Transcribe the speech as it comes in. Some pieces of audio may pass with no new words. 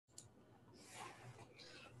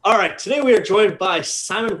All right, today we are joined by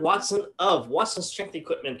Simon Watson of Watson Strength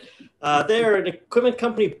Equipment. They're an equipment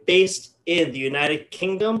company based in the United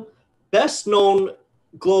Kingdom, best known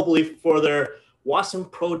globally for their Watson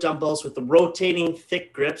Pro dumbbells with the rotating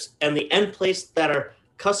thick grips and the end plates that are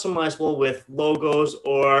customizable with logos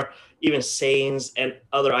or even sayings and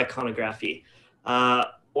other iconography. So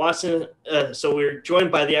we're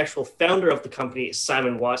joined by the actual founder of the company,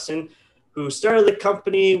 Simon Watson, who started the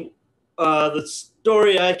company. The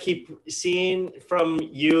story I keep seeing from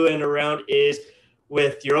you and around is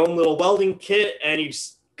with your own little welding kit, and you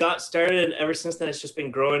got started, and ever since then it's just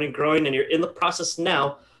been growing and growing, and you're in the process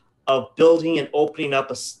now of building and opening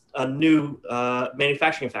up a new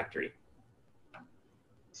manufacturing factory.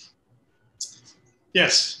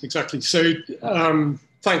 Yes, exactly. So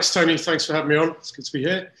thanks, Tony. Thanks for having me on. It's good to be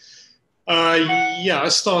here. I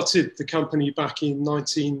started the company back in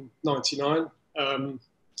 1999.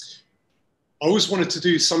 I always wanted to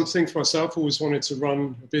do something for myself, always wanted to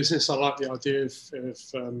run a business. I like the idea of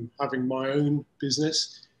having my own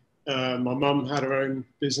business. My mum had her own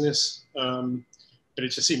business, but it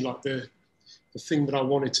just seemed like the thing that I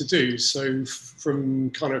wanted to do. So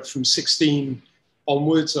from 16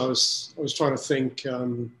 onwards, I was trying to think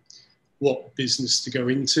what business to go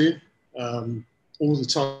into. All the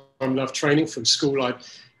time I loved training. From school, I'd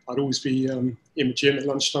always be in the gym at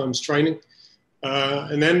lunchtimes training.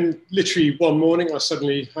 And then literally one morning, I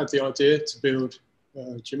suddenly had the idea to build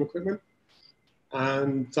gym equipment.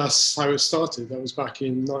 And that's how it started. That was back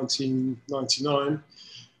in 1999.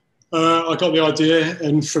 I got the idea,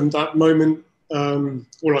 and from that moment,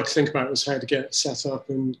 all I could think about was how to get set up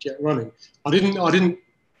and get running. I didn't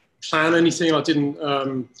plan anything. I didn't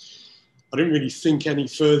really think any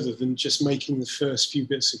further than just making the first few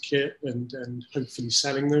bits of kit and hopefully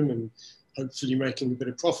selling them and hopefully making a bit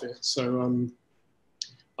of profit. So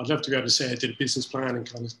I'd love to be able to say I did a business plan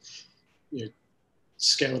and kind of,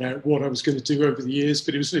 scaled out what I was going to do over the years,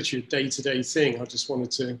 but it was literally a day-to-day thing. I just wanted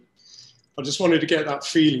to get that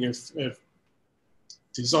feeling of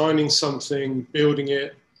designing something, building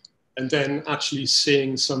it, and then actually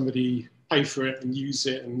seeing somebody pay for it and use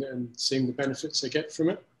it and seeing the benefits they get from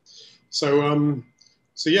it. So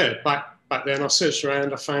back then I searched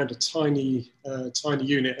around, I found a tiny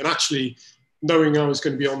unit, and actually knowing I was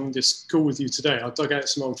going to be on this call with you today, I dug out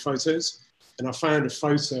some old photos and I found a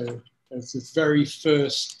photo of the very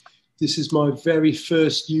first, this is my very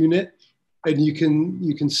first unit. And you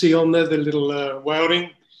can see on there the little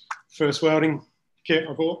first welding kit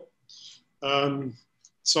I bought.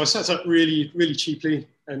 So I set up really, really cheaply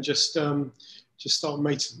and just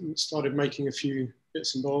started making a few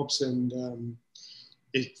bits and bobs. And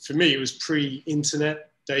for me, it was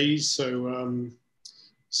pre-internet days.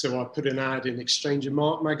 So I put an ad in Exchange and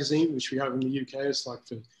Mark magazine, which we have in the UK. It's like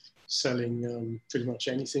for selling pretty much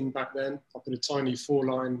anything back then. I put a tiny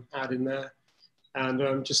 4-line ad in there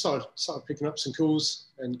and just started picking up some calls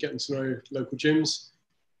and getting to know local gyms,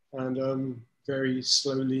 and very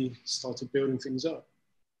slowly started building things up.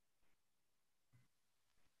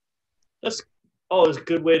 That's always a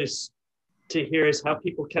good way to hear is how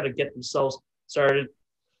people kind of get themselves started.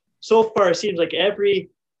 So far, it seems like every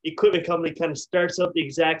equipment company kind of starts out the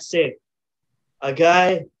exact same. A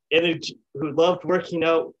guy who loved working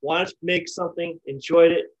out, wanted to make something,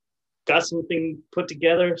 enjoyed it, got something put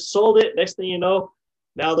together, sold it. Next thing you know,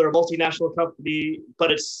 now they're a multinational company,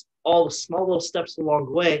 but it's all the small little steps along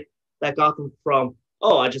the way that got them from,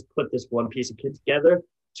 I just put this one piece of kit together,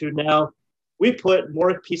 to now we put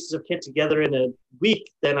more pieces of kit together in a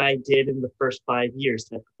week than I did in the first 5 years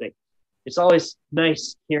type of thing. It's always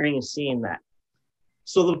nice hearing and seeing that.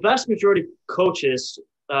 So the vast majority of coaches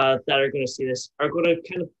that are going to see this are going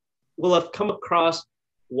to will have come across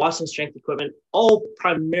Watson Strength Equipment, all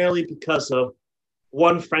primarily because of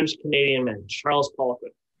one French-Canadian man, Charles Poliquin.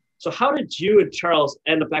 So how did you and Charles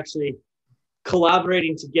end up actually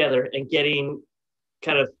collaborating together and getting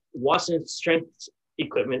kind of Watson Strength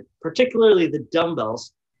Equipment, particularly the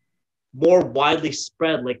dumbbells, more widely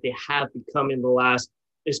spread like they have become in the last,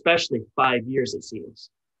 especially 5 years, it seems?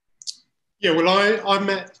 Yeah, well, I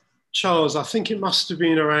met Charles, I think it must have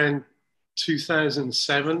been around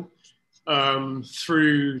 2007,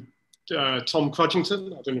 through Tom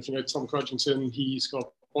Crudgington. I don't know if you know Tom Crudgington. He's got a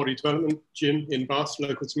body development gym in Bath,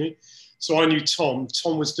 local to me. So I knew Tom.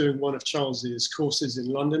 Tom was doing one of Charles's courses in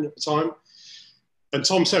London at the time. And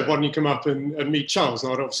Tom said, why don't you come up and meet Charles?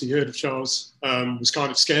 And I'd obviously heard of Charles, was kind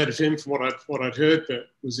of scared of him from what I'd heard, but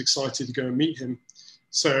was excited to go and meet him.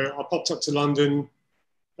 So I popped up to London,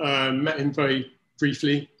 met him very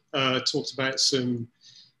briefly, talked about some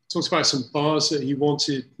bars that he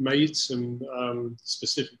wanted made, some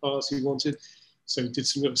specific bars he wanted. So did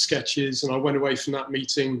some little sketches, and I went away from that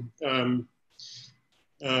meeting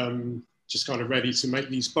just kind of ready to make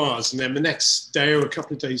these bars. And then the next day or a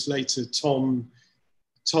couple of days later, Tom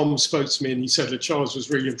spoke to me and he said that Charles was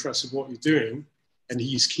really impressed with what you're doing, and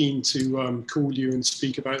he's keen to call you and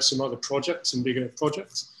speak about some other projects and bigger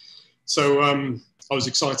projects. So I was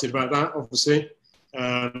excited about that, obviously.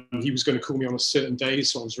 He was going to call me on a certain day,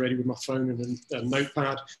 so I was ready with my phone and a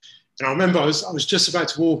notepad. And I remember I was just about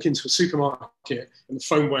to walk into a supermarket, and the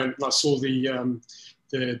phone went, and I saw the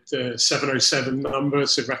 707 number,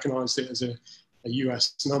 so recognised it as a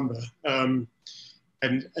US number. And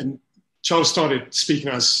Charles started speaking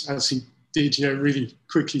as he did, really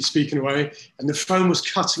quickly speaking away, and the phone was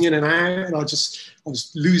cutting in and out, and I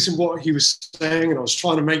was losing what he was saying, and I was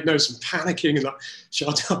trying to make notes and panicking, and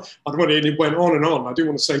it went on and on. I didn't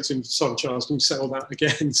want to say to him, "Sorry, Charles, can you say all that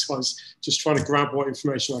again?" So I was just trying to grab what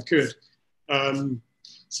information I could.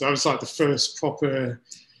 So that was like the first proper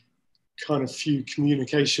kind of few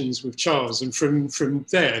communications with Charles, and from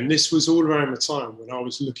there, and this was all around the time when I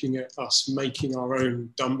was looking at us making our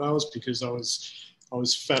own dumbbells, because I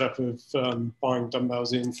was fed up of buying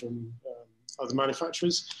dumbbells in from other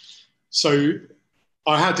manufacturers. So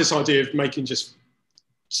I had this idea of making just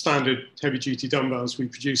standard heavy-duty dumbbells we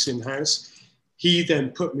produce in-house. He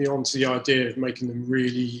then put me onto the idea of making them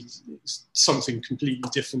really something completely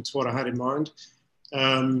different to what I had in mind,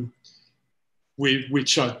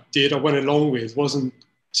 which I did. I went along with, wasn't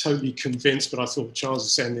totally convinced, but I thought Charles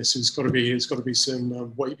is saying this, there's got to be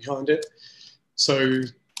some weight behind it. So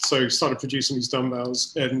started producing these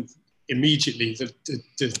dumbbells, and immediately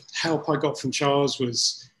the help I got from Charles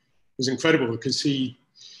was incredible, because he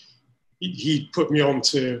put me on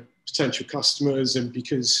to potential customers, and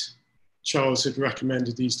because Charles had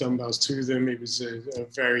recommended these dumbbells to them, it was a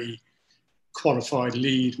very qualified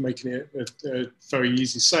lead, making it a very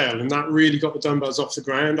easy sale, and that really got the dumbbells off the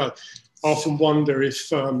ground. I often wonder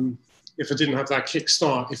if I didn't have that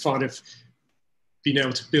kickstart, if I'd have been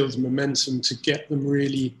able to build momentum to get them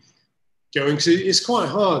really going, because it's quite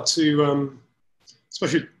hard to,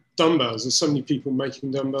 especially dumbbells. There's so many people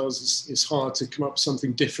making dumbbells. It's hard to come up with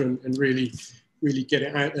something different and really get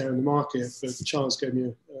it out there in the market. But Charles gave me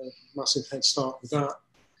a massive head start with that.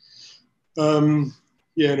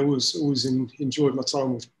 Yeah, and I always enjoyed my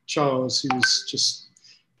time with Charles. He was just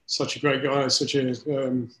such a great guy. His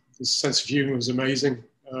sense of humour was amazing.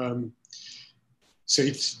 So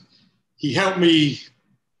he helped me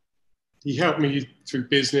through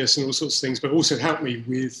business and all sorts of things, but also helped me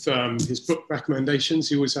with his book recommendations.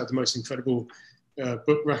 He always had the most incredible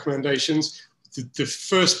book recommendations. The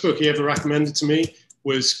first book he ever recommended to me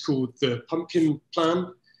was called The Pumpkin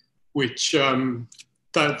Plan, which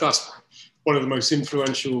that's one of the most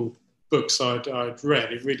influential books I'd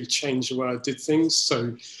read. It really changed the way I did things.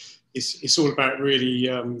 So it's all about really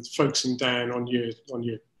focusing down on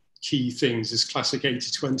your key things. It's classic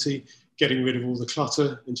 80-20. Getting rid of all the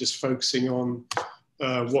clutter and just focusing on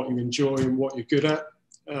what you enjoy and what you're good at.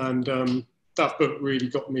 And that book really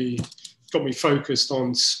got me focused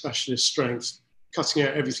on specialist strength, cutting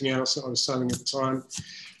out everything else that I was selling at the time.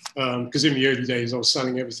 Because in the early days, I was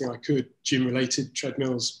selling everything I could, gym-related,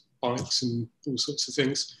 treadmills, bikes, and all sorts of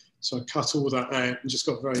things. So I cut all that out and just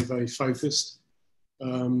got very, very focused.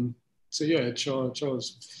 So yeah,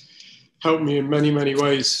 Charles helped me in many, many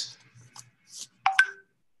ways.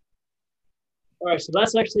 All right, so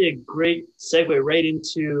that's actually a great segue right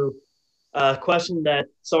into a question that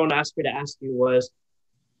someone asked me to ask you was,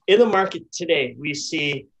 in the market today, we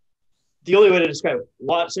see the only way to describe it,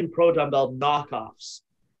 Watson Pro Dumbbell knockoffs.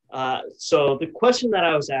 So the question that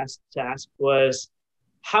I was asked to ask was,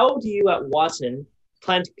 how do you at Watson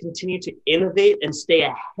plan to continue to innovate and stay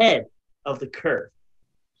ahead of the curve?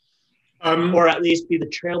 Or at least be the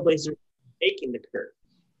trailblazer making the curve?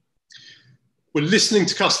 We're listening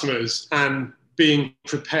to customers and being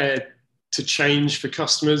prepared to change for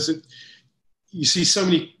customers. You see so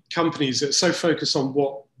many companies that are so focused on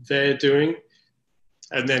what they're doing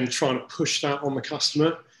and then trying to push that on the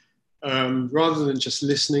customer, rather than just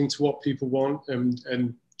listening to what people want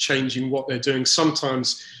and changing what they're doing.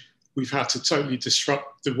 Sometimes we've had to totally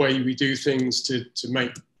disrupt the way we do things to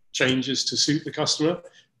make changes to suit the customer.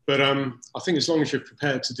 But I think as long as you're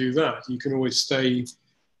prepared to do that, you can always stay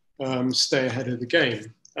ahead of the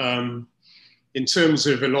game. In terms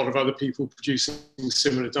of a lot of other people producing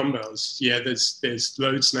similar dumbbells, yeah, there's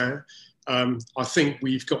loads now. I think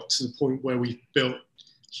we've got to the point where we've built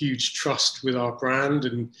huge trust with our brand,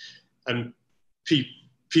 and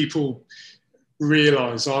people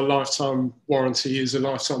realize our lifetime warranty is a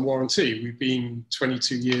lifetime warranty. We've been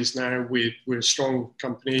 22 years now. We're a strong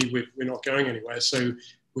company. We're not going anywhere. So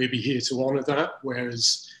we'll be here to honour that.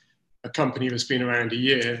 Whereas a company that's been around a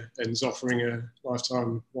year and is offering a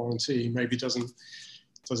lifetime warranty maybe doesn't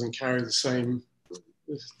carry the same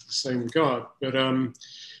regard. But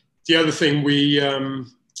the other thing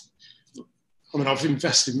I've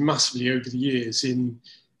invested massively over the years in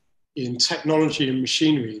technology and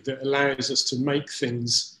machinery that allows us to make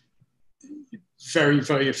things very,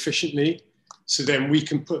 very efficiently. So then we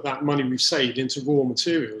can put that money we've saved into raw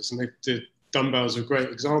materials. And the dumbbells are a great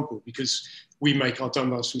example, because we make our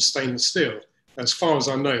dumbbells from stainless steel. As far as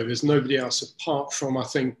I know, there's nobody else apart from, I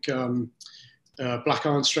think, Black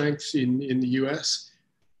Iron Strength in the US.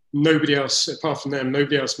 Nobody else, apart from them,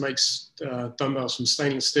 nobody else makes dumbbells from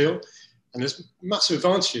stainless steel. And there's massive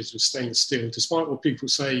advantages with stainless steel, despite what people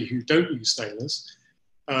say who don't use stainless,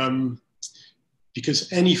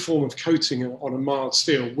 because any form of coating on a mild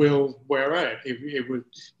steel will wear out. It would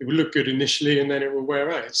look good initially, and then it will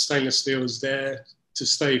wear out. Stainless steel is there to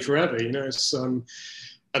stay forever, you know. It's, and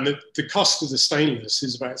the cost of the stainless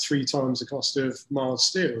is about 3 times the cost of mild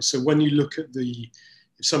steel. So when you look at if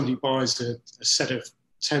somebody buys a set of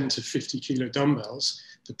 10 to 50 kilo dumbbells,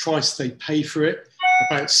 the price they pay for it,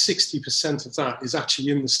 about 60% of that is actually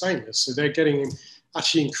in the stainless. So they're getting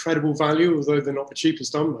actually incredible value, although they're not the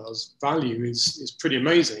cheapest dumbbells. Value is pretty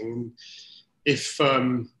amazing. If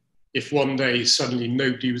one day suddenly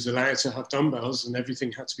nobody was allowed to have dumbbells and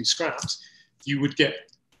everything had to be scrapped, you would get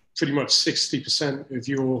pretty much 60% of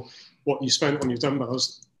what you spent on your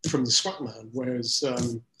dumbbells from the scrap man, whereas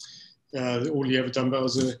all the other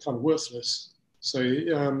dumbbells are kind of worthless. So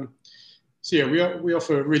yeah, we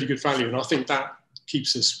offer really good value, and I think that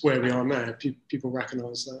keeps us where we are now. People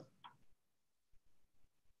recognise that.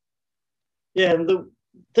 Yeah, and the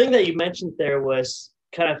thing that you mentioned there was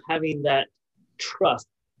kind of having that trust.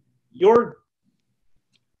 Your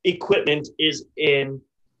equipment is in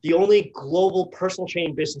the only global personal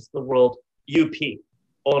training business in the world, UP,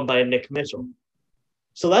 owned by Nick Mitchell.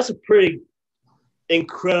 So that's a pretty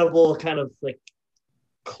incredible kind of like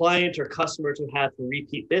client or customer to have for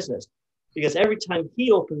repeat business, because every time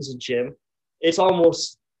he opens a gym, it's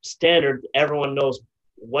almost standard. Everyone knows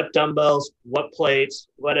what dumbbells, what plates,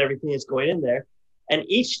 what everything is going in there. And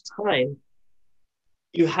each time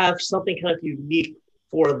you have something kind of unique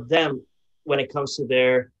for them when it comes to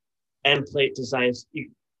their end plate designs.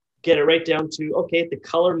 You get it right down to, okay, the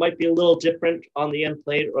color might be a little different on the end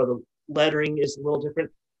plate, or the lettering is a little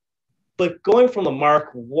different. But going from the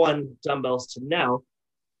Mark 1 dumbbells to now,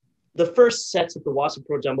 the first sets of the Watson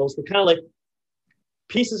Pro dumbbells were kind of like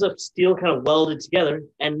pieces of steel kind of welded together,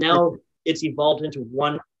 and now it's evolved into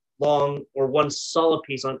one long or one solid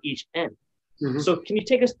piece on each end. Mm-hmm. So can you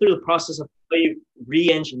take us through the process of how you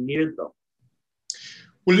re-engineered them?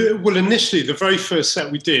 Well, initially, the very first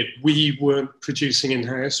set we did, we weren't producing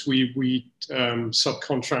in-house. We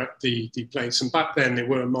subcontract the plates, and back then they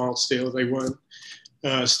were mild steel. They weren't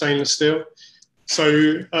stainless steel. So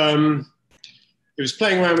it was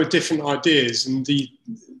playing around with different ideas, and the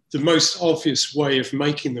most obvious way of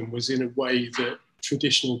making them was in a way that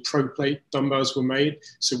traditional pro plate dumbbells were made.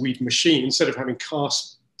 So we'd machine, instead of having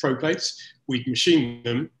cast pro plates, we'd machine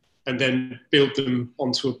them and then build them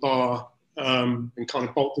onto a bar and kind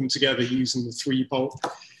of bolt them together using the 3-bolt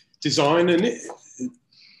design. And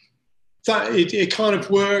it kind of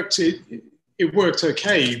worked. It worked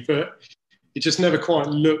okay, but it just never quite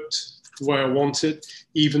looked the way I wanted.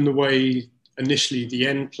 Even the way initially the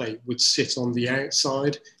end plate would sit on the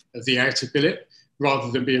outside of the outer billet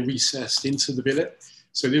rather than being recessed into the billet.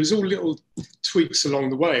 So there was all little tweaks along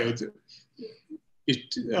the way.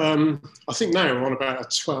 I think now we're on about a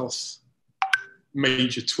 12th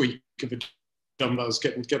major tweak of the dumbbells,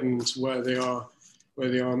 getting them to where they are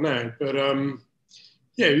now. But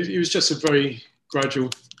yeah, it was just a very gradual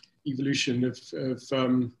evolution of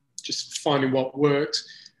just finding what worked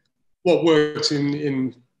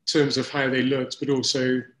in terms of how they looked, but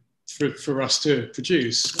also for us to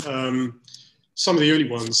produce. Some of the early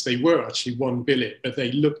ones, they were actually one billet, but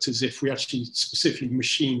they looked as if we actually specifically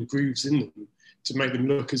machined grooves in them to make them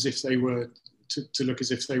look as if they were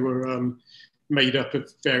made up of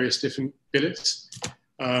various different billets.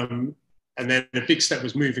 And then a big step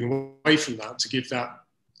was moving away from that to give that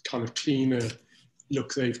kind of cleaner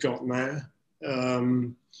look they've got now.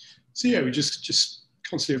 So yeah, we just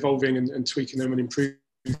constantly evolving and tweaking them and improving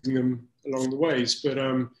them along the ways. But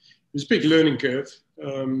it was a big learning curve,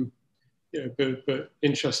 yeah, but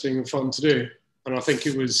interesting and fun to do. And I think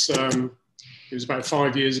it was about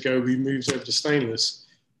 5 years ago we moved over to stainless.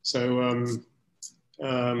 So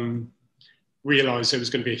realised there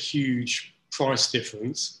was going to be a huge price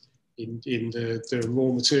difference in the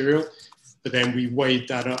raw material. But then we weighed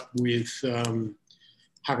that up with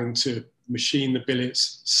having to machine the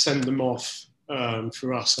billets, send them off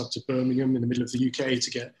for us up to Birmingham in the middle of the UK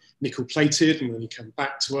to get nickel plated, and then you come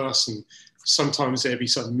back to us, and sometimes there'd be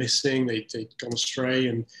something missing, they'd gone astray,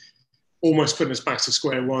 and almost putting us back to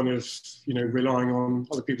square one of, you know, relying on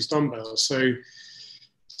other people's dumbbells. So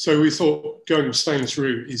we thought going the stainless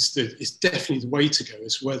route is definitely the way to go,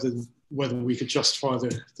 is whether we could justify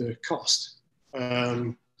the cost.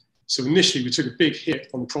 So initially we took a big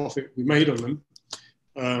hit on the profit we made on them.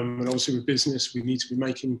 And obviously with business, we need to be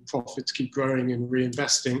making profit to keep growing and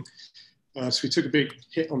reinvesting. So we took a big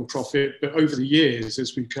hit on profit, but over the years,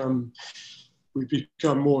 as we've become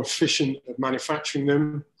more efficient at manufacturing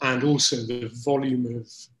them, and also the volume of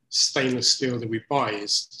stainless steel that we buy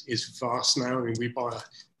is vast now. I mean, we buy a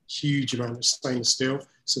huge amount of stainless steel,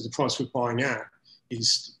 so the price we're buying at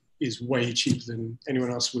is way cheaper than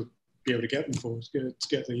anyone else would be able to get them for, to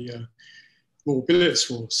get the raw billets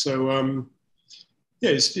for. So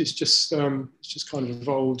yeah, it's just kind of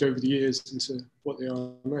evolved over the years into what they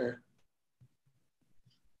are now.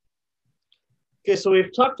 Okay, so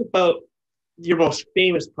we've talked about your most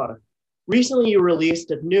famous product. Recently, you released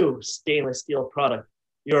a new stainless steel product.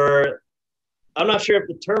 I'm not sure if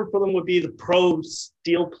the term for them would be the Pro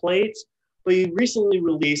Steel plates, but you recently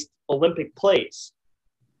released Olympic plates.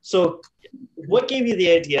 So what gave you the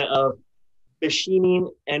idea of machining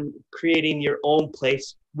and creating your own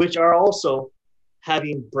plates, which are also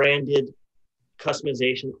having branded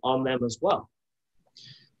customization on them as well?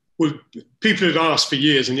 Well, people had asked for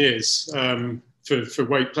years and years for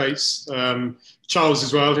weight plates. Charles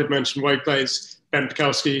as well had mentioned weight plates. Ben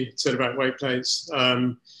Pekalski said about weight plates.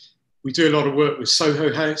 We do a lot of work with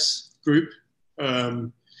Soho House Group. I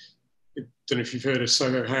don't know if you've heard of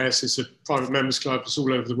Soho House. It's a private members club. It's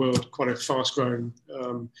all over the world, quite a fast-growing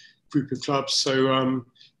group of clubs. So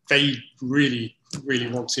they really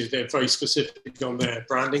wanted, they're very specific on their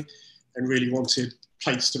branding and really wanted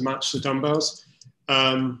plates to match the dumbbells.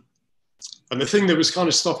 And the thing that was kind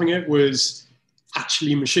of stopping it was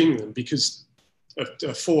actually machining them, because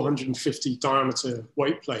a 450 diameter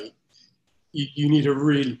weight plate, you need a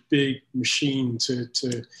really big machine to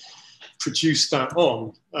produce that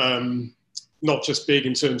on. Not just big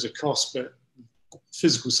in terms of cost, but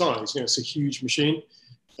physical size. You know, it's a huge machine,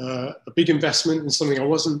 a big investment, and something I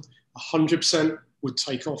wasn't 100% would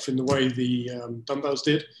take off in the way the dumbbells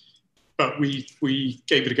did. But we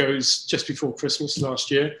gave it a go. It was just before Christmas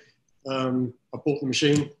last year. I bought the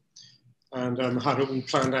machine and had it all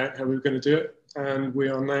planned out how we were going to do it. And we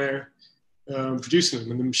are now producing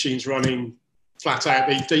them, and the machine's running flat out.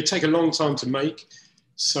 They take a long time to make.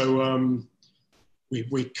 So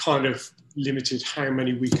we kind of limited how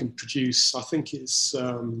many we can produce. I think it's,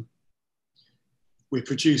 we're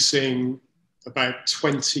producing about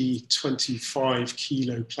 25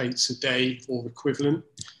 kilo plates a day or equivalent.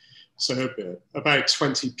 So about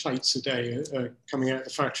 20 plates a day are coming out of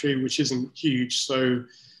the factory, which isn't huge. So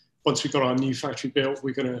once we've got our new factory built,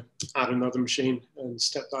 we're going to add another machine and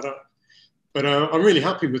step that up. But I'm really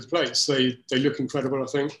happy with the plates. They look incredible, I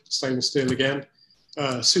think. Stainless steel again,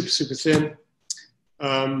 super thin.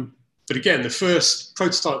 But again, the first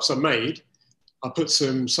prototypes I made, I put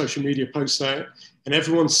some social media posts out, and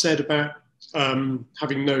everyone said about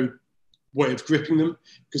having no way of gripping them,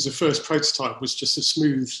 because the first prototype was just a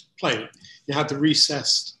smooth plate. You had the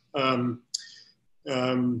recessed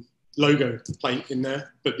logo plate in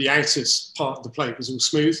there, but the outer part of the plate was all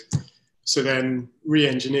smooth. So then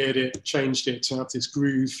re-engineered it, changed it to have this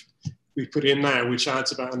groove we put in now, which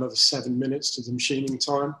adds about another 7 minutes to the machining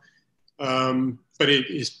time. But it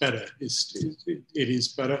is better. It is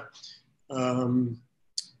better. And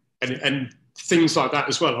things like that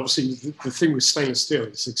as well. Obviously, the thing with stainless steel,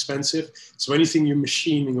 it's expensive. So anything you're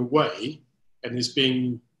machining away and is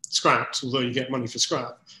being scrapped, although you get money for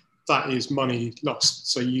scrap, that is money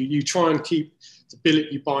lost. So you try and keep the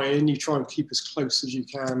billet you buy in, you try and keep as close as you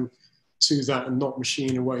can to that and not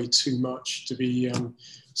machine away too much to be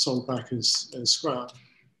sold back as scrap.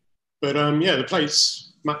 But yeah, the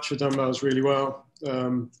plates match the dumbbells really well.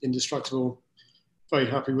 Indestructible. Very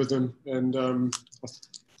happy with them, and I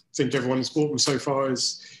think everyone who's bought them so far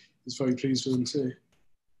is very pleased with them too.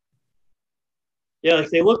 Yeah,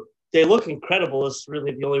 like they look incredible. Is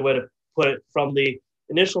really the only way to put it. From the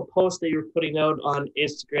initial post that you were putting out on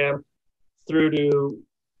Instagram through to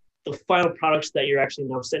the final products that you're actually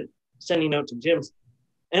now sending out to gyms.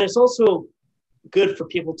 And it's also good for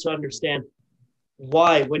people to understand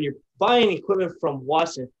why, when you're buying equipment from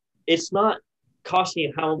Watson, it's not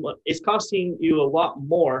costing how much, it's costing you a lot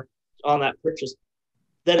more on that purchase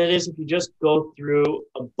than it is if you just go through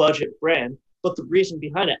a budget brand. But the reason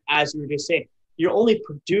behind it, as you were just saying, you're only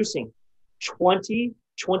producing 20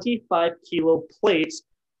 25 kilo plates.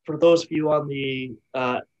 For those of you on the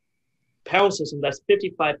pound system, that's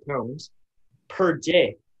 55 pounds per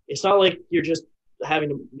day. It's not like you're just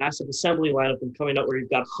having a massive assembly line of them coming out where you've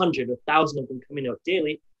got 100, 1,000 of them coming out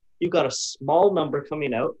daily. You've got a small number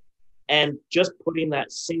coming out, and just putting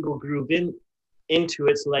that single groove into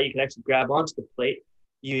it so that you can actually grab onto the plate.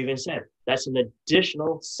 You even said that's an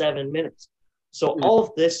additional 7 minutes. So all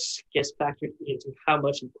of this gets factored into how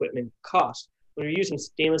much equipment costs. When you're using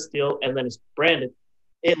stainless steel and then it's branded,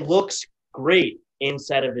 it looks great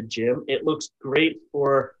inside of a gym. It looks great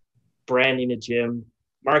for branding a gym,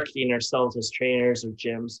 marketing ourselves as trainers or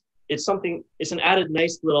gyms. It's an added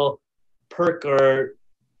nice little perk or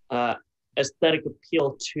aesthetic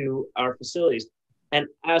appeal to our facilities. And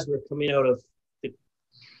as we're coming out of the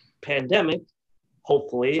pandemic,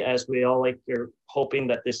 hopefully, as we all are hoping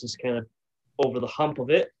that this is kind of over the hump of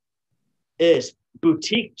it, is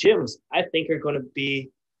boutique gyms, I think, are going to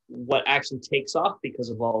be what actually takes off because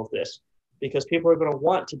of all of this. Because people are going to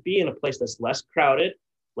want to be in a place that's less crowded,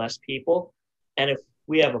 less people. And if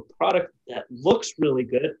we have a product that looks really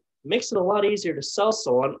good, it makes it a lot easier to sell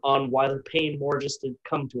someone on why they're paying more just to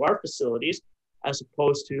come to our facilities, as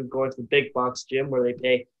opposed to going to the big box gym where they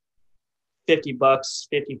pay $50,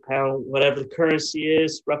 £50, whatever the currency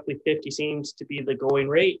is, roughly 50 seems to be the going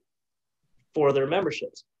rate for their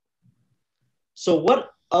memberships. So what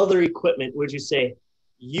other equipment would you say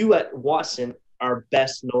you at Watson are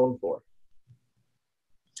best known for?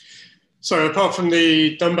 So apart from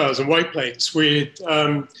the dumbbells and weight plates, we're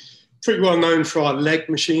pretty well known for our leg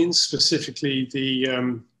machines, specifically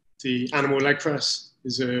the animal leg press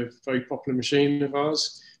is a very popular machine of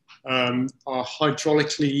ours. Our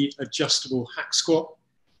hydraulically adjustable hack squat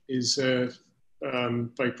is a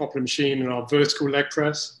very popular machine, and our vertical leg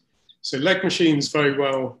press. So leg machines very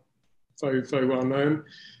well known.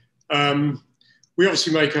 We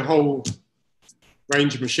obviously make a whole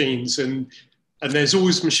range of machines, and there's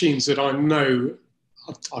always machines that I know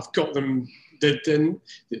I've got them.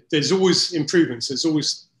 There's always improvements. There's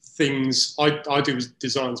always things I do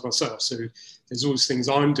designs myself. So there's always things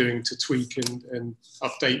I'm doing to tweak and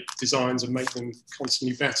update designs and make them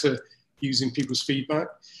constantly better using people's feedback.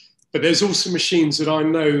 But there's also machines that I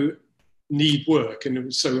know need work,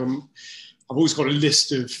 and so I've always got a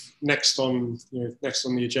list of next on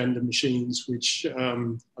the agenda machines which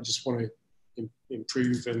I just want to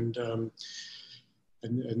improve and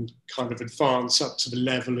kind of advance up to the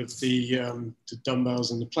level of the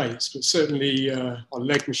dumbbells and the plates. But certainly our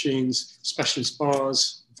leg machines, specialist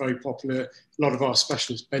bars, very popular. A lot of our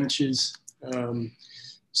specialist benches,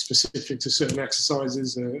 specific to certain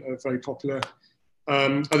exercises, are very popular.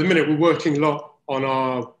 At the minute, we're working a lot on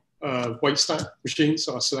our weight stack machines,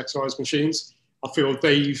 our Selectorized machines. I feel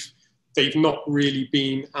they've not really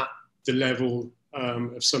been at the level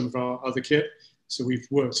of some of our other kit. So we've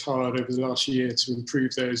worked hard over the last year to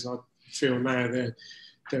improve those. And I feel now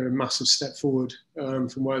they're a massive step forward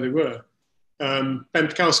from where they were. Ben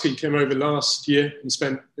Pikowski came over last year and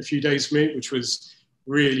spent a few days with me, which was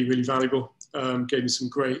really, really valuable. Gave me some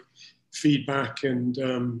great feedback and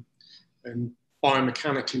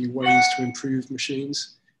biomechanically ways to improve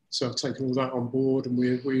machines. So I've taken all that on board, and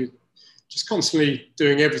we're just constantly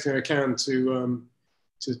doing everything I can to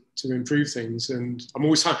improve things. And I'm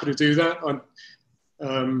always happy to do that.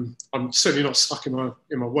 I'm certainly not stuck in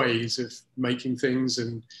my ways of making things.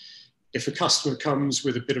 And if a customer comes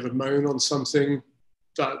with a bit of a moan on something,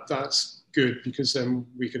 that's good, because then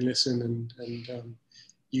we can listen and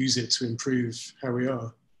use it to improve how we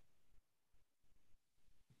are.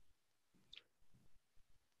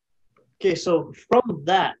 Okay, so from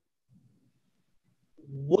that,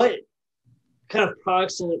 what kind of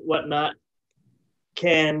products and whatnot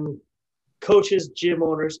can coaches, gym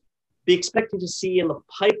owners be expecting to see in the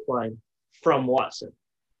pipeline from Watson?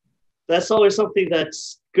 That's always something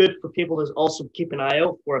that's good for people to also keep an eye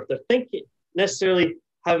out for. If they're thinking, necessarily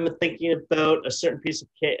haven't been thinking about a certain piece of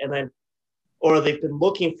kit, and then, or they've been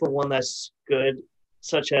looking for one that's good,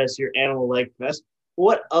 such as your animal leg press,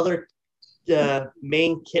 what other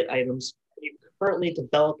main kit items are you currently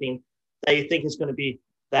developing that you think is going to be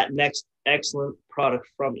that next excellent product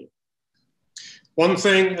from you? One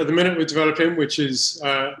thing at the minute we're developing, which is,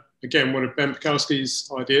 again, one of Ben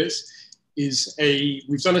Pikowski's ideas, is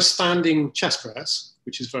we've done a standing chest press,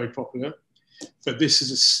 which is very popular, but this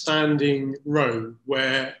is a standing row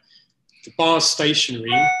where the bar's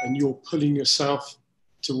stationary and you're pulling yourself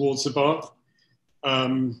towards the bar.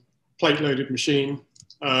 Plate-loaded machine.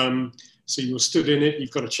 So you're stood in it,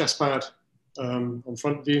 you've got a chest pad on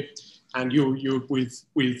front of you, and you're with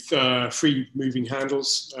free moving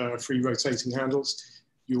handles, free rotating handles.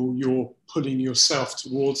 you're pulling yourself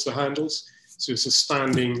towards the handles. So it's a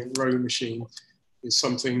standing row machine. It's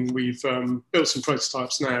something we've built some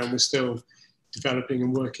prototypes now, and we're still developing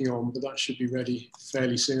and working on, but that should be ready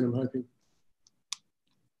fairly soon, I'm hoping.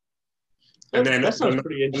 And then that sounds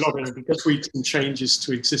pretty interesting. A lot of tweaks and changes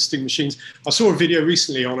to existing machines. I saw a video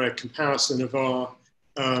recently on a comparison of our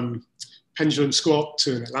pendulum squat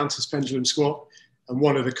to an Atlantis pendulum squat, and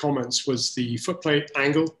one of the comments was the footplate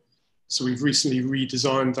angle. So we've recently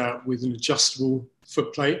redesigned that with an adjustable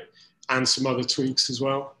footplate and some other tweaks as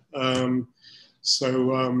well.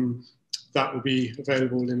 That will be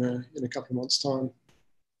available in a couple of months' time.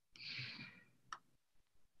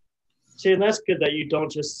 See, and that's good that you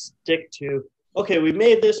don't just stick to, okay, we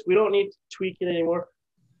made this, we don't need to tweak it anymore.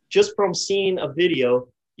 Just from seeing a video,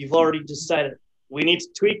 you've already decided we need to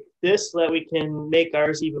tweak this so that we can make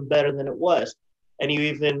ours even better than it was. And you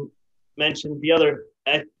even mentioned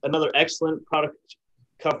another excellent product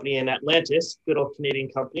company in Atlantis, good old Canadian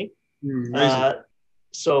company.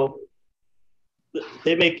 So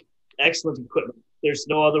they make excellent equipment. There's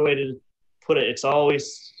no other way to put it. It's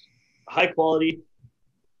always high quality.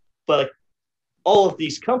 But all of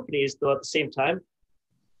these companies, though, at the same time,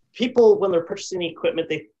 people, when they're purchasing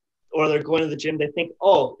equipment, or they're going to the gym, they think,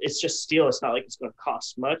 oh, it's just steel. It's not like it's going to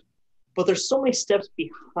cost much. But there's so many steps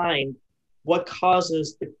behind what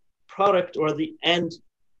causes the product or the end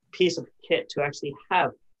piece of kit to actually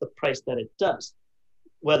have the price that it does.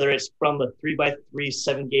 Whether it's from the 3x3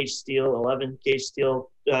 7-gauge steel, 11-gauge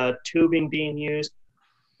steel tubing being used,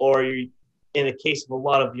 or in the case of a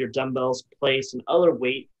lot of your dumbbells, plates, and other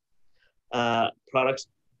weight products,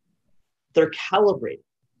 they're calibrated.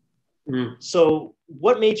 So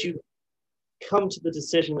what made you come to the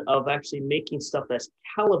decision of actually making stuff that's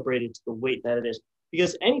calibrated to the weight that it is?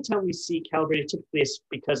 Because anytime we see calibrated, typically it's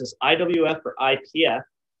because it's IWF or IPF,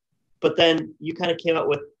 but then you kind of came out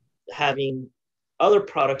with having other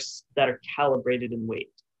products that are calibrated in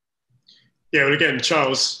weight. Yeah, well, again,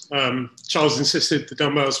 Charles insisted the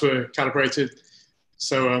dumbbells were calibrated,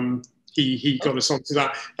 so he got us onto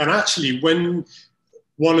that. And actually, one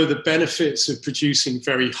of the benefits of producing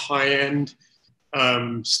very high-end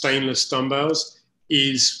stainless dumbbells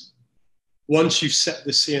is once you've set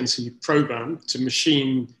the CNC program to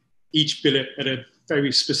machine each billet at a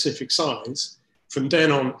very specific size, from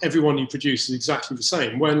then on, every one you produce is exactly the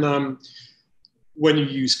same. When you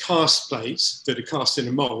use cast plates that are cast in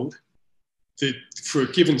a mold, for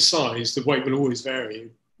a given size, the weight will always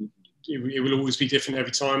vary. It will always be different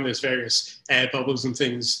every time. There's various air bubbles and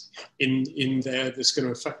things in there that's going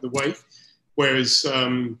to affect the weight. Whereas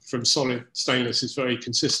from solid stainless, it's very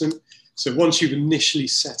consistent. So once you've initially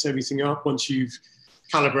set everything up, once you've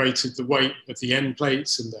calibrated the weight of the end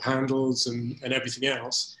plates and the handles and everything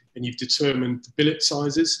else, and you've determined the billet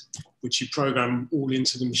sizes, which you program all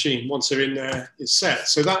into the machine. Once they're in there, it's set.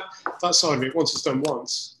 So that side of it, once it's done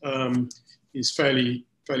once, is fairly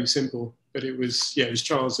simple. But it was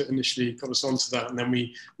Charles that initially got us onto that, and then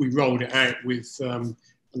we rolled it out with a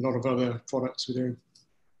lot of other products we're doing.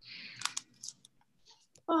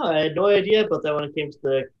 Oh, I had no idea about that when it came to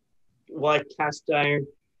the why cast iron.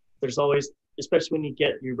 There's always, especially when you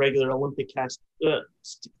get your regular Olympic cast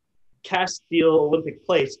steel Olympic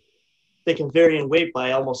plates, they can vary in weight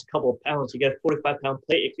by almost a couple of pounds. You get a 45-pound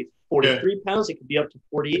plate, it could be 43 pounds, it could be up to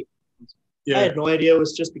 48 pounds. I had no idea it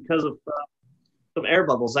was just because of some air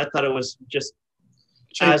bubbles. I thought it was just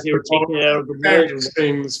as they were taking it out of the mold.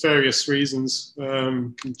 Various reasons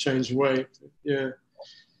can change the weight. Yeah.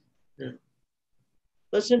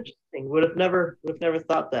 That's interesting. Would have never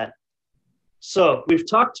thought that. So we've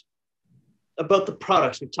talked about the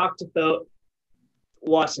products. We've talked about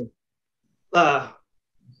Watson.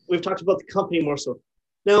 We've talked about the company more so.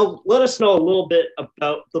 Now, let us know a little bit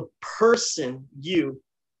about the person, you,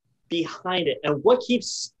 behind it, and what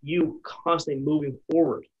keeps you constantly moving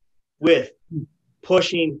forward with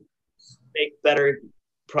pushing, make better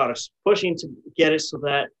products, pushing to get it so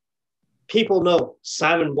that people know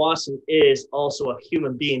Simon Watson is also a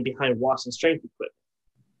human being behind Watson Strength Equipment.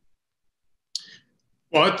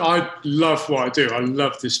 Well, I love what I do. I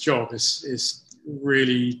love this job. It's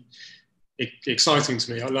really exciting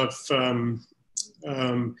to me. I love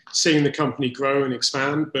seeing the company grow and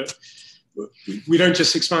expand, but we don't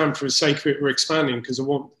just expand for the sake of it. We're expanding because I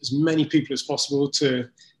want as many people as possible to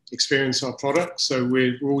experience our product. So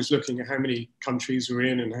we're always looking at how many countries we're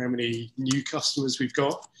in and how many new customers we've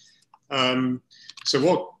got. So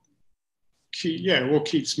what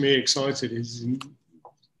keeps me excited is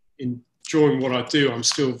enjoying what I do. I'm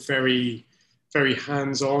still very, very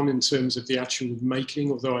hands-on in terms of the actual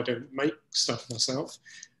making, although I don't make stuff myself.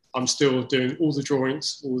 I'm still doing all the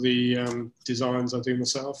drawings, all the designs I do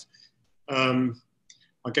myself. I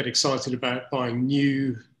get excited about buying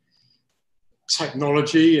new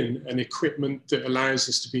technology and equipment that allows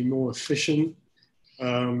us to be more efficient.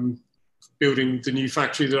 Building the new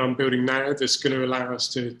factory that I'm building now that's going to allow us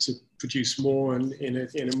to produce more and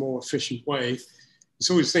in a more efficient way. It's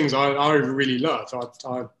always things I really love.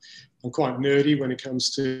 I'm quite nerdy when it comes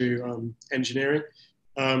to engineering.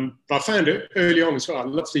 But I found it early on as well. I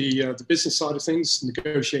love the business side of things,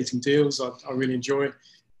 negotiating deals. I really enjoy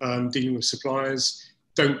dealing with suppliers.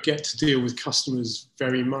 Don't get to deal with customers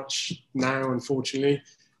very much now, unfortunately.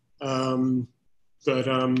 Yeah,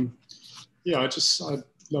 I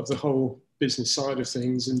love the whole business side of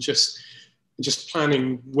things and just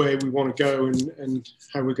planning where we want to go and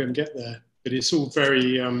how we're going to get there. But it's all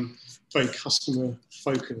very customer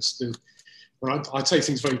focused. And when I take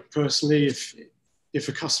things very personally, if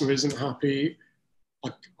a customer isn't happy,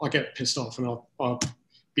 I get pissed off and I'll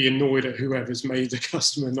be annoyed at whoever's made the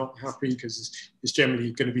customer not happy, because it's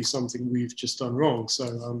generally going to be something we've just done wrong.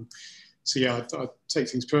 So yeah, I take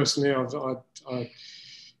things personally.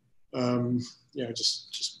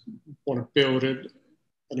 Just want to build an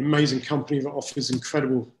amazing company that offers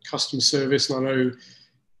incredible customer service. And I know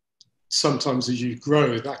sometimes as you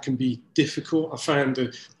grow, that can be difficult. I found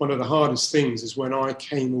that one of the hardest things is when I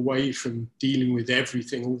came away from dealing with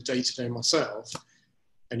everything all day to day myself,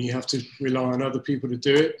 and you have to rely on other people to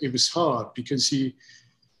do it. It was hard because if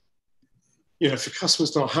a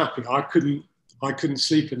customer's not happy, I couldn't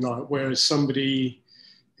sleep at night. Whereas somebody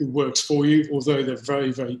who works for you, although they're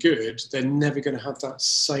very, very good, they're never going to have that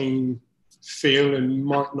same feel and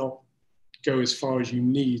might not go as far as you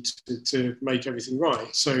need to make everything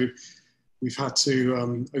right. So we've had to,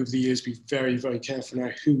 over the years, be very, very careful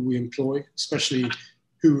now who we employ, especially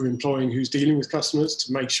who we're employing, who's dealing with customers,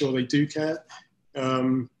 to make sure they do care.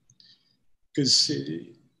 Because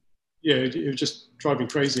it would just drive me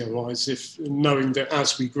crazy otherwise, if knowing that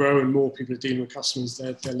as we grow and more people are dealing with customers,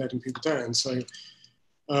 they're letting people down. So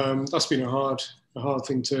that's been a hard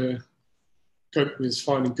thing to cope with,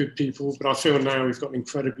 finding good people. But I feel now we've got an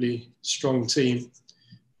incredibly strong team.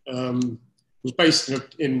 It was based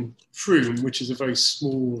in Frome, which is a very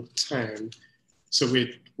small town, so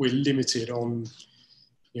we're limited on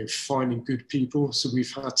finding good people. So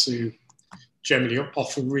we've had to generally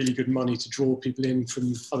offer really good money to draw people in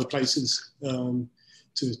from other places to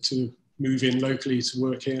move in locally to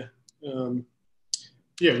work here.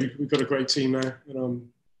 We've got a great team now, and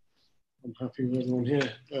I'm happy with everyone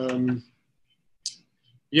here.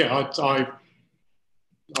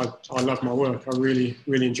 I love my work. I really,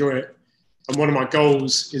 really enjoy it. And one of my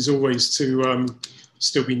goals is always to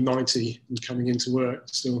still be 90 and coming into work,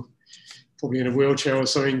 still probably in a wheelchair or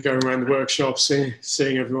something, going around the workshop,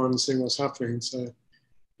 seeing everyone, seeing what's happening. So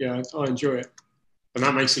yeah, I enjoy it. And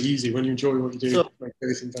that makes it easy. When you enjoy what you do, it makes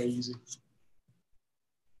everything very easy.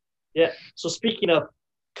 Yeah. So speaking of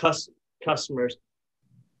customers,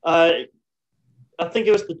 I think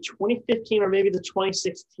it was the 2015 or maybe the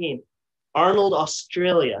 2016, Arnold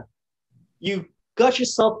Australia. You got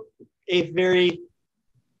yourself a very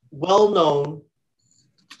well-known,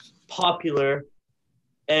 popular,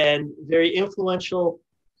 and very influential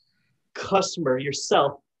customer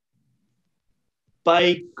yourself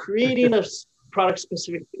by creating a product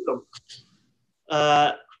specific to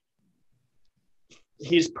them.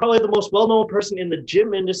 He's probably the most well-known person in the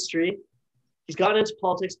gym industry. He's gotten into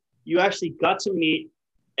politics. You actually got to meet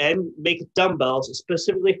and make dumbbells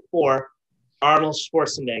specifically for Arnold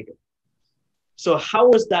Schwarzenegger. So how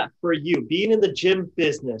was that for you, being in the gym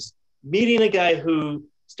business, meeting a guy who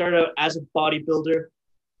started out as a bodybuilder,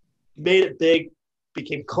 made it big,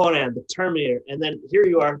 became Conan, the Terminator, and then here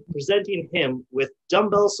you are presenting him with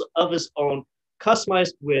dumbbells of his own,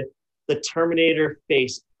 customized with the Terminator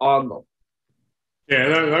face on them? Yeah,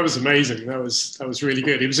 that was amazing. That was really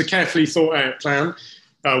good. It was a carefully thought out plan.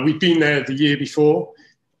 We'd been there the year before,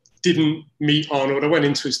 didn't meet Arnold. I went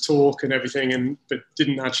into his talk and everything, but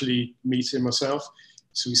didn't actually meet him myself.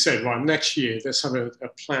 So we said, right, next year, let's have a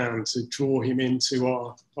plan to draw him into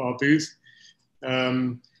our booth.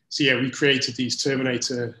 So yeah, we created these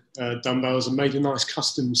Terminator dumbbells and made a nice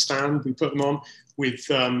custom stand. We put them on with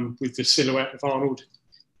the silhouette of Arnold.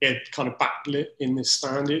 It kind of backlit in this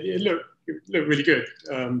stand. It looked really good.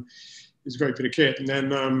 It was a great bit of kit. And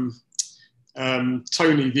then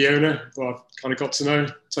Tony, the owner, who I've kind of got to know,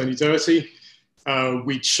 Tony Dirty,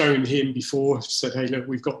 we'd shown him before, said, hey, look,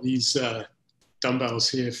 we've got these dumbbells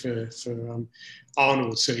here for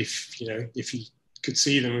Arnold. So if he could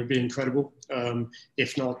see them, it would be incredible.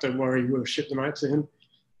 If not, don't worry, we'll ship them out to him.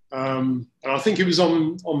 And I think it was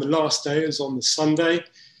on the last day, it was on the Sunday.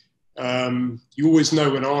 You always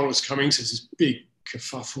know when Arnold's coming, so there's this big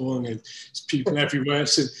kerfuffle and there's people everywhere.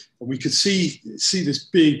 So and we could see this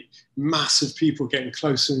big mass of people getting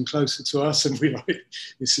closer and closer to us, and we're like,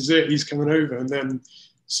 this is it, he's coming over. And then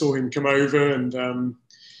saw him come over and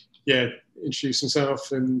introduced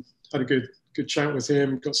himself and had a good chat with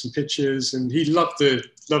him, got some pictures, and he loved the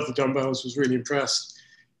dumbbells, was really impressed.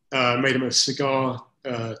 Made him a cigar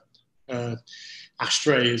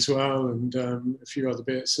ashtray as well, and a few other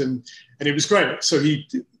bits, and it was great. So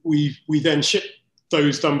we then shipped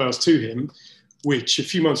those dumbbells to him, which a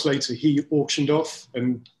few months later he auctioned off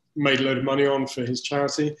and made a load of money on for his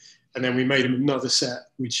charity. And then we made him another set,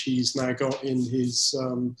 which he's now got in his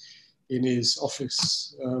office. In his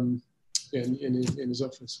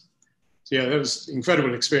office. So yeah, that was an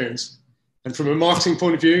incredible experience. And from a marketing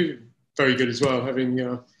point of view, very good as well. Having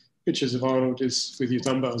pictures of Arnold with your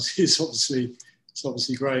dumbbells is obviously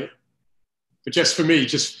great. But just for me,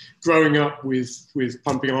 just growing up with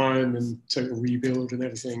Pumping Iron and Total Rebuild and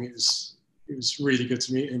everything, it was really good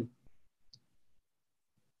to meet him.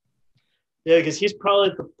 Yeah, because he's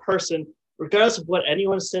probably the person, regardless of what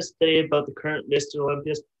anyone says today about the current listed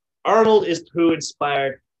Olympians, Arnold is who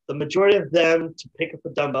inspired the majority of them to pick up a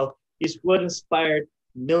dumbbell. He's what inspired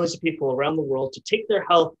millions of people around the world to take their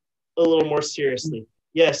health a little more seriously.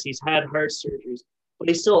 Yes, he's had heart surgeries, but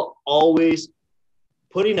he's still always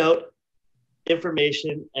putting out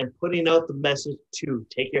information and putting out the message to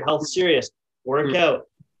take your health serious, work out.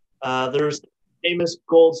 There's famous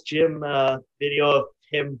Gold's Gym video of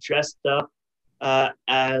him dressed up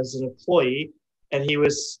as an employee, and he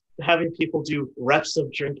was having people do reps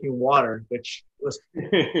of drinking water, which was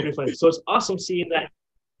pretty funny. So it's awesome seeing that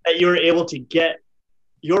you were able to get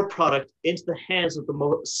your product into the hands of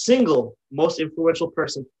the single most influential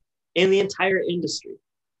person in the entire industry.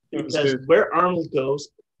 Because where Arnold goes,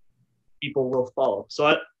 people will follow.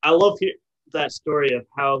 So I love that story of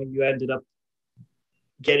how you ended up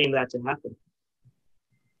getting that to happen.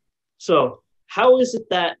 So how is it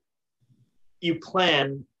that you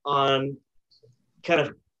plan on kind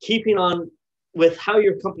of keeping on with how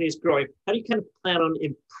your company is growing? How do you kind of plan on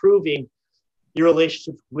improving your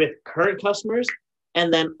relationships with current customers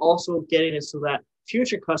and then also getting it so that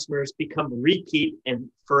future customers become repeat and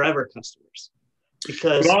forever customers?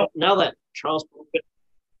 Because now that Charles broke it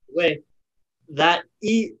away, that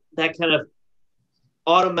kind of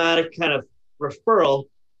automatic kind of referral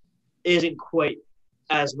isn't quite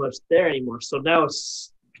as much there anymore. So now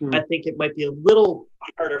I think it might be a little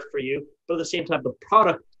harder for you, but at the same time, the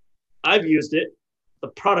product, I've used it, the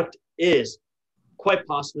product is quite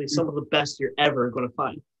possibly some of the best you're ever going to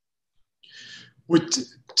find.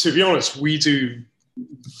 To be honest, we do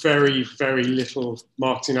very, very little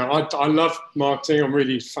marketing now. I love marketing. I'm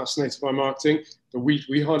really fascinated by marketing, but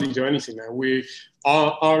we hardly do anything now.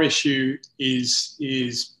 Our issue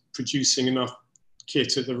is producing enough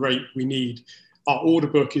kit at the rate we need. Our order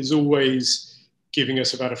book is always giving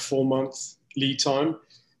us about a 4-month lead time.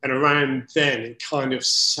 And around then, it kind of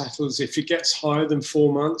settles. If it gets higher than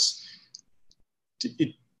 4 months,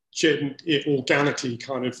 it organically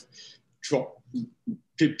kind of drops.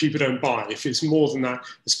 People don't buy. If it's more than that,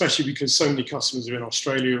 especially because so many customers are in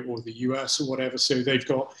Australia or the US or whatever, so they've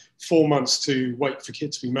got 4 months to wait for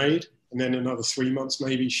kit to be made, and then another 3 months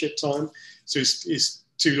maybe ship time. So it's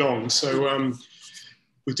too long. So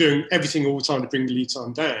we're doing everything all the time to bring the lead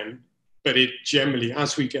time down, but it generally,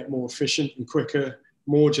 as we get more efficient and quicker,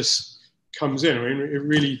 more just comes in. I mean, it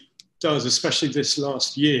really does, especially this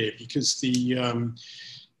last year, because in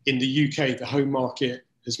the UK, the home market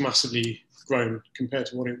has massively grown compared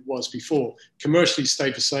to what it was before. Commercially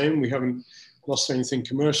stayed the same. We haven't lost anything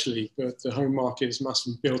commercially, but the home market is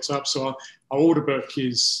massively built up. So our order book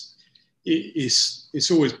it's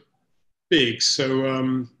always big.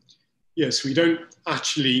 So yes, we don't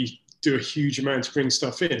actually do a huge amount to bring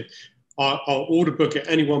stuff in. Our order book at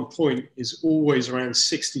any one point is always around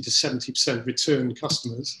 60 to 70% return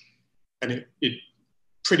customers. And it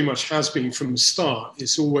pretty much has been from the start.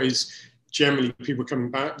 It's always generally people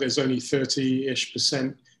coming back. There's only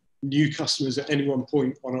 30-ish% new customers at any one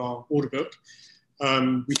point on our order book.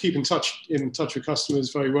 We keep in touch with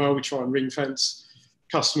customers very well. We try and ring fence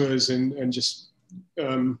customers and just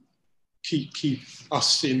keep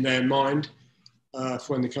us in their mind for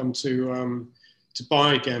when they come to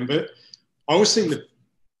buy again. But I always think the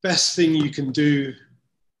best thing you can do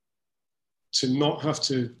to not have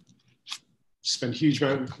to spend huge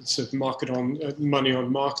amounts of money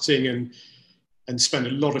on marketing and spend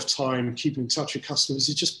a lot of time keeping in touch with customers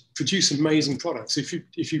is just produce amazing products. If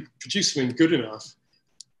you produce something good enough,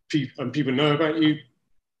 and people know about you,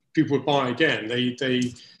 people will buy again.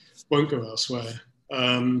 They won't go elsewhere.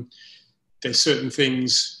 There's certain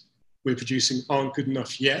things we're producing aren't good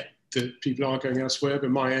enough yet that people are going elsewhere, but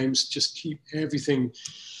my aim is just keep everything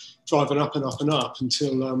driving up and up and up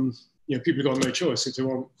until people have got no choice. If they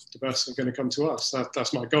want the best, they're going to come to us.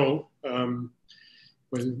 That's my goal.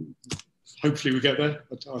 Hopefully we get there.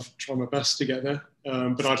 I'll try my best to get there.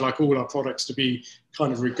 But I'd like all our products to be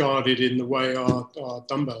kind of regarded in the way our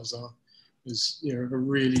dumbbells are, as a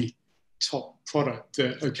really top product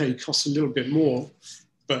that, okay, costs a little bit more,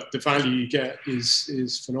 but the value you get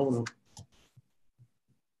is phenomenal.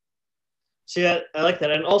 See, I like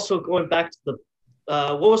that. And also going back to the,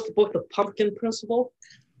 what was the book, The Pumpkin Principle?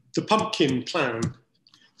 The Pumpkin Plan.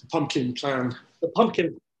 The Pumpkin Plan. The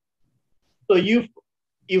Pumpkin. So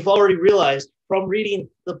you've already realized from reading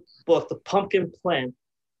the book, The Pumpkin Plan,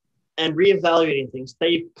 and reevaluating things,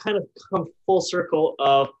 that you've kind of come full circle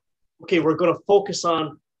of, okay, we're going to focus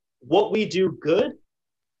on what we do good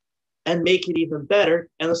and make it even better.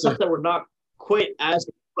 And the stuff that we're not quite as,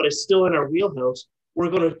 but it's still in our wheelhouse, we're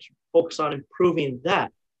going to focus on improving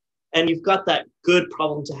that. And you've got that good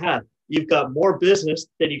problem to have. You've got more business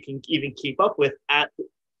than you can even keep up with at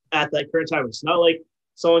that current time. It's not like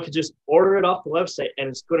someone could just order it off the website and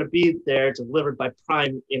it's going to be there delivered by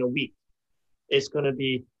Prime in a week. It's going to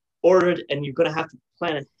be ordered, and you're going to have to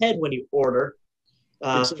plan ahead when you order.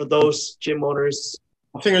 For those gym owners,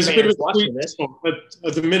 I think there's a bit of watching this.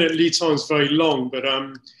 At the minute, lead time is very long, but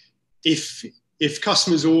if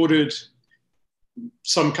customers ordered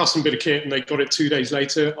some custom bit of kit and they got it 2 days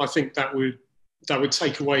later, I think that would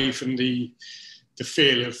take away from the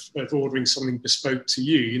feel of ordering something bespoke to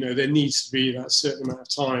you. There needs to be that certain amount of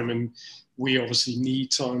time, and we obviously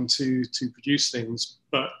need time to produce things.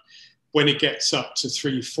 But when it gets up to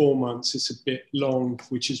 3-4 months, it's a bit long,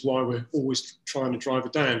 which is why we're always trying to drive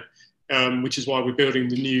it down. Which is why we're building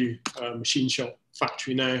the new machine shop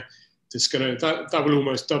factory now. That will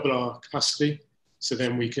almost double our capacity. So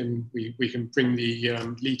then we can bring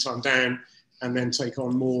the lead time down and then take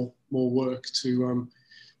on more work to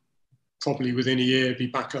probably within a year be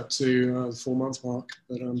back up to the 4-month mark.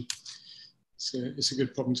 But it's a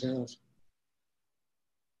good problem to have.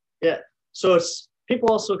 Yeah. So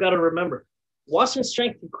people also got to remember, Watson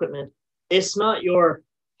Strength Equipment, it's not your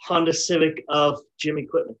Honda Civic of gym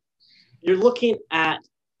equipment. You're looking at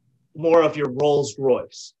more of your Rolls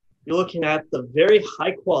Royce. You're looking at the very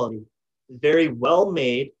high quality, very well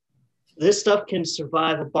made. This stuff can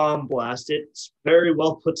survive a bomb blast. It's very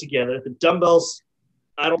well put together. The dumbbells,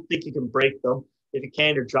 I don't think you can break them. If you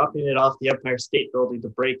can, you're dropping it off the Empire State Building to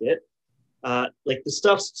break it. The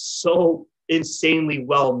stuff's so insanely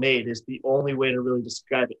well made is the only way to really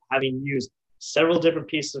describe it. Having used several different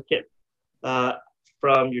pieces of kit,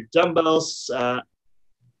 from your dumbbells,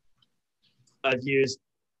 I've used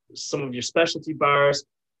some of your specialty bars,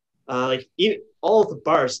 even all of the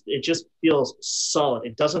bars. It just feels solid.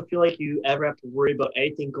 It doesn't feel like you ever have to worry about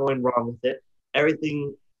anything going wrong with it.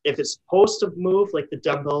 Everything, if it's supposed to move, like the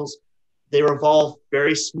dumbbells, they revolve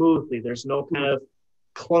very smoothly. There's no kind of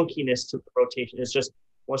clunkiness to the rotation. It's just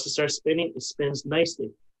once it starts spinning, it spins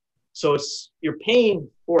nicely. So you're paying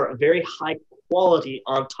for a very high quality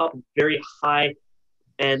on top of very high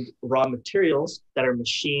end raw materials that are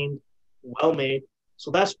machined, well made.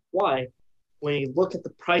 So that's why when you look at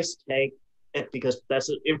the price tag, because that's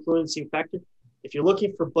an influencing factor, if you're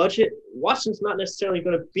looking for budget, Watson's not necessarily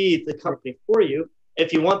going to be the company for you.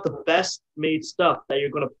 If you want the best made stuff that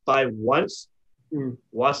you're going to buy once,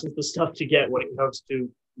 Watson's the stuff to get when it comes to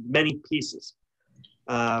many pieces.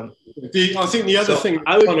 I think the other thing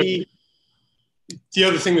the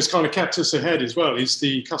other thing that's kind of kept us ahead as well is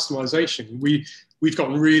the customization. We've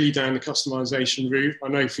gotten really down the customization route. I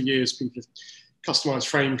know for years people have customized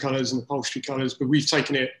frame colors and upholstery colors, but we've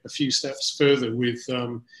taken it a few steps further with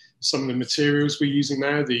some of the materials we're using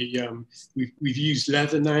now. We've used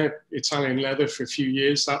leather now, Italian leather, for a few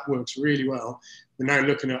years. That works really well. We're now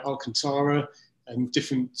looking at Alcantara and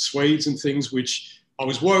different suedes and things, which I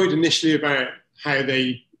was worried initially about how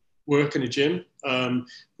they work in a gym, but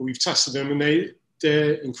we've tested them and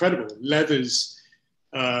they're incredible. Leathers,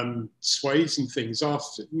 suedes and things are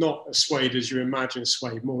not a suede as you imagine a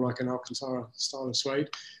suede, more like an Alcantara style of suede.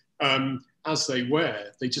 As they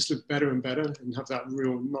wear, they just look better and better and have that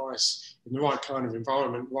real nice, in the right kind of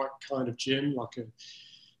environment, right kind of gym, like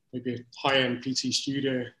maybe a high-end PT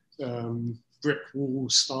studio, brick wall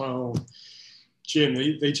style gym.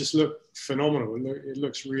 They just look phenomenal. It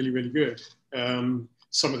looks really, really good.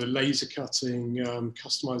 Some of the laser cutting,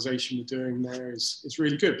 customization we're doing there is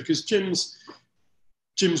really good, because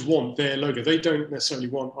gyms want their logo. They don't necessarily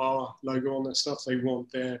want our logo on their stuff. They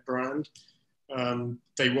want their brand.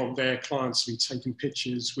 They want their clients to be taking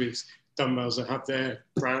pictures with dumbbells that have their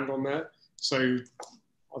brand on there. So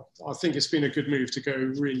I think it's been a good move to go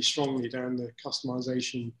really strongly down the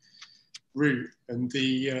customization route. And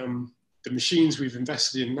the machines we've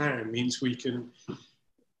invested in now means we're in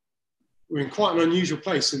quite an unusual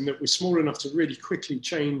place in that we're small enough to really quickly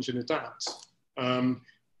change and adapt.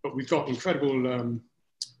 But we've got incredible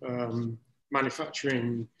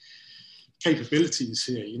manufacturing capabilities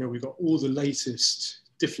here. You know, we've got all the latest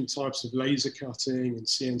different types of laser cutting and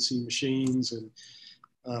CNC machines, and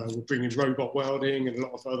we're bringing robot welding and a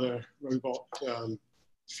lot of other robot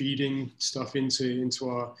feeding stuff into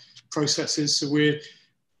our processes. So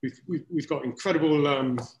we've got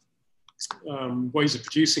incredible ways of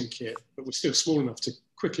producing kit, but we're still small enough to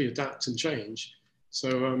quickly adapt and change.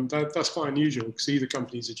 So that's quite unusual, because either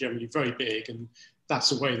companies are generally very big and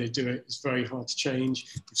that's the way they do it. It's very hard to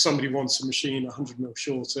change. If somebody wants a machine 100 mil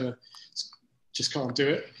shorter, just can't do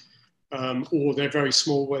it. Or they're very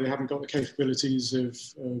small where they haven't got the capabilities of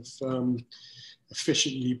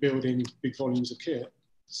efficiently building big volumes of kit.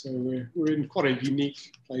 So we're in quite a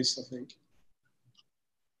unique place, I think.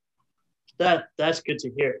 That's good to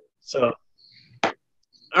hear. So,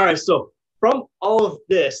 all right. So from all of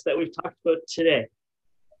this that we've talked about today,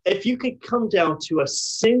 if you could come down to a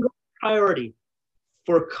single priority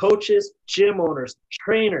for coaches, gym owners,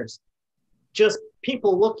 trainers, just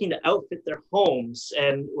people looking to outfit their homes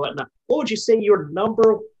and whatnot, what would you say your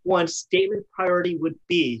number one statement priority would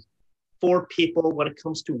be for people when it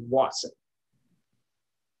comes to Watson?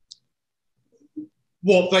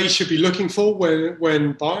 What they should be looking for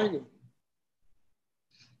when buying?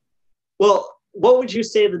 Well, what would you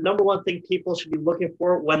say the number one thing people should be looking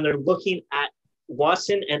for when they're looking at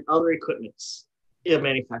Watson and other equipments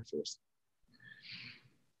manufacturers?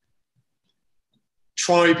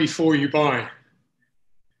 Try before you buy.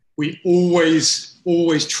 We always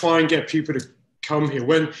try and get people to come here.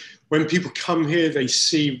 When people come here, they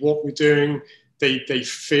see what we're doing. They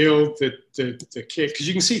feel the kit, because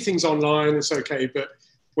you can see things online, it's okay, but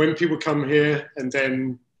when people come here and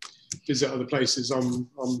then visit other places,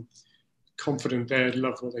 I'm confident they'd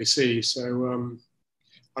love what they see. So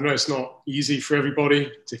I know it's not easy for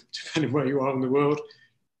everybody, depending where you are in the world,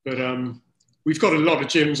 but we've got a lot of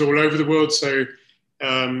gyms all over the world, so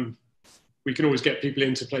we can always get people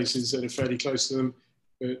into places that are fairly close to them.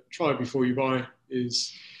 But try before you buy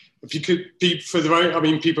is, if you could be for the right, I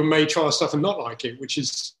mean, people may try stuff and not like it, which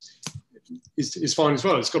is fine as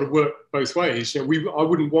well. It's got to work both ways. You know, I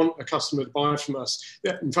wouldn't want a customer to buy from us.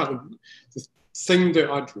 In fact, the thing that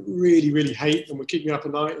I'd really hate and would keep me up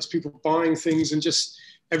at night is people buying things and just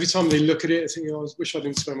every time they look at it, I think, oh, I wish I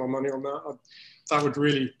didn't spend my money on that. That would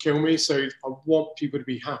really kill me. So I want people to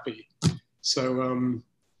be happy. So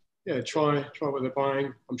yeah, try what they're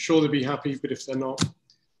buying. I'm sure they'll be happy, but if they're not,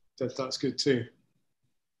 that's good too.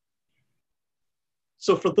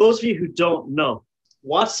 So for those of you who don't know,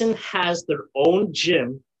 Watson has their own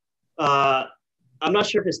gym. I'm not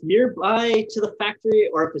sure if it's nearby to the factory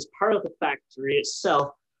or if it's part of the factory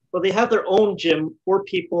itself, but they have their own gym for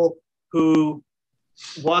people who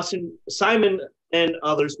Simon and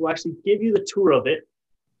others will actually give you the tour of it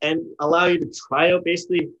and allow you to try out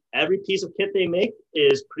basically every piece of kit they make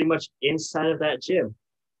is pretty much inside of that gym.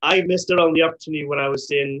 I missed out on the opportunity when I was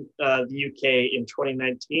in the UK in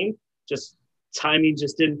 2019. Just timing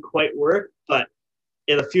just didn't quite work, but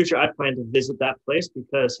in the future, I plan to visit that place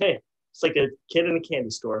because, hey, it's like a kid in a candy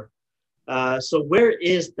store. So where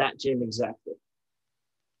is that gym exactly?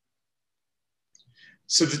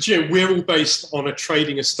 So the gym, we're all based on a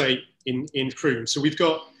trading estate in Crewe. So we've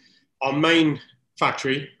got our main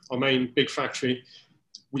factory, our main big factory.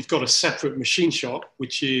 We've got a separate machine shop,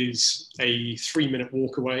 which is a 3-minute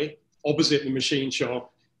walk away. Opposite the machine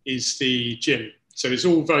shop is the gym. So it's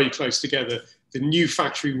all very close together. The new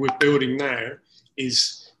factory we're building now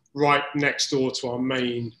is right next door to our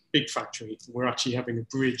main big factory. We're actually having a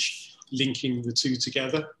bridge linking the two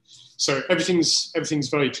together. So everything's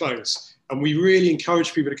very close. And we really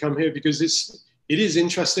encourage people to come here because it is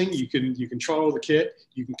interesting. You can try all the kit.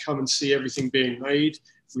 You can come and see everything being made.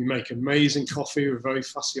 We make amazing coffee. We're very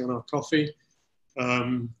fussy on our coffee. If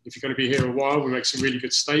you're going to be here a while, we make some really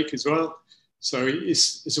good steak as well. So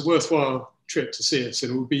it's a worthwhile trip to see it.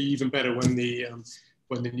 It will be even better when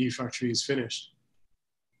the new factory is finished.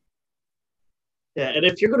 Yeah, and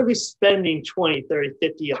if you're going to be spending $20, $30,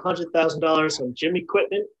 $50, $100,000 on gym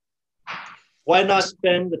equipment, why not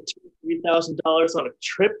spend the $2,000, $3,000 on a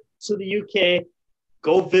trip to the UK,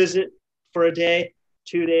 go visit for a day,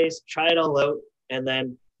 2 days, try it all out, and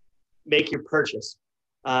then make your purchase.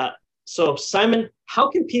 So Simon, how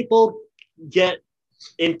can people get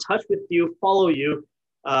in touch with you, follow you,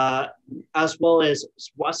 as well as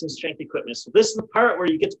Watson Strength Equipment. So this is the part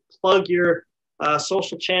where you get to plug your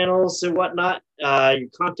social channels and whatnot, your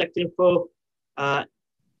contact info,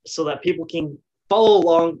 so that people can follow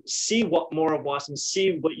along, see what more of Watson,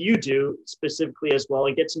 see what you do specifically as well,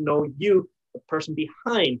 and get to know you, the person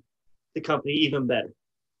behind the company, even better.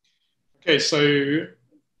 Okay, so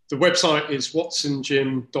the website is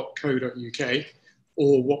watsongym.co.uk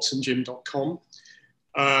or watsongym.com.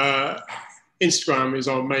 Instagram is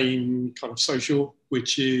our main kind of social,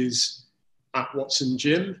 which is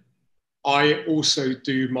 @WatsonGym. I also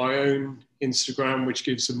do my own Instagram, which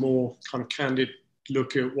gives a more kind of candid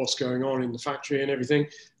look at what's going on in the factory and everything,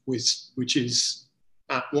 which is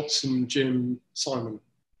 @WatsonGymSimon.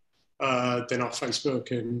 Then our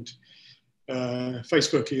Facebook, and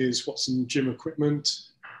Facebook is Watson Gym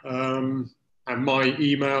Equipment. And my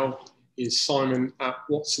email is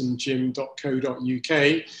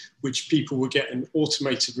simon@watsongym.co.uk, which people will get an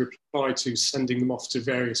automated reply to, sending them off to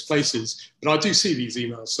various places. But I do see these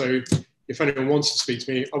emails, so if anyone wants to speak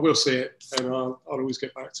to me, I will see it, and I'll always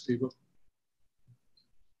get back to people.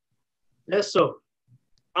 Yeah, so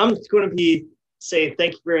I'm going to be saying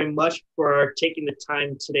thank you very much for taking the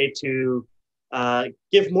time today to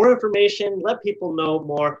give more information, let people know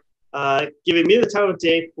more, giving me the time of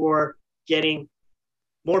day for getting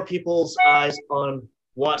more people's eyes on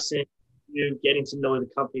Watson, getting to know the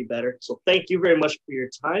company better. So thank you very much for your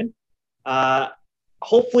time.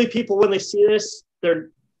 Hopefully people, when they see this,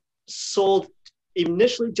 they're sold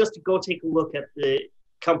initially just to go take a look at the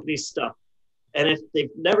company's stuff. And if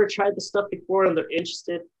they've never tried the stuff before and they're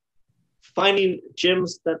interested, finding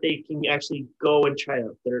gyms that they can actually go and try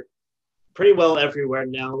out. They're pretty well everywhere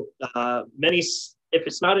now. Many, if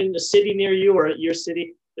it's not in a city near you or your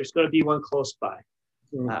city, there's going to be one close by.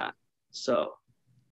 So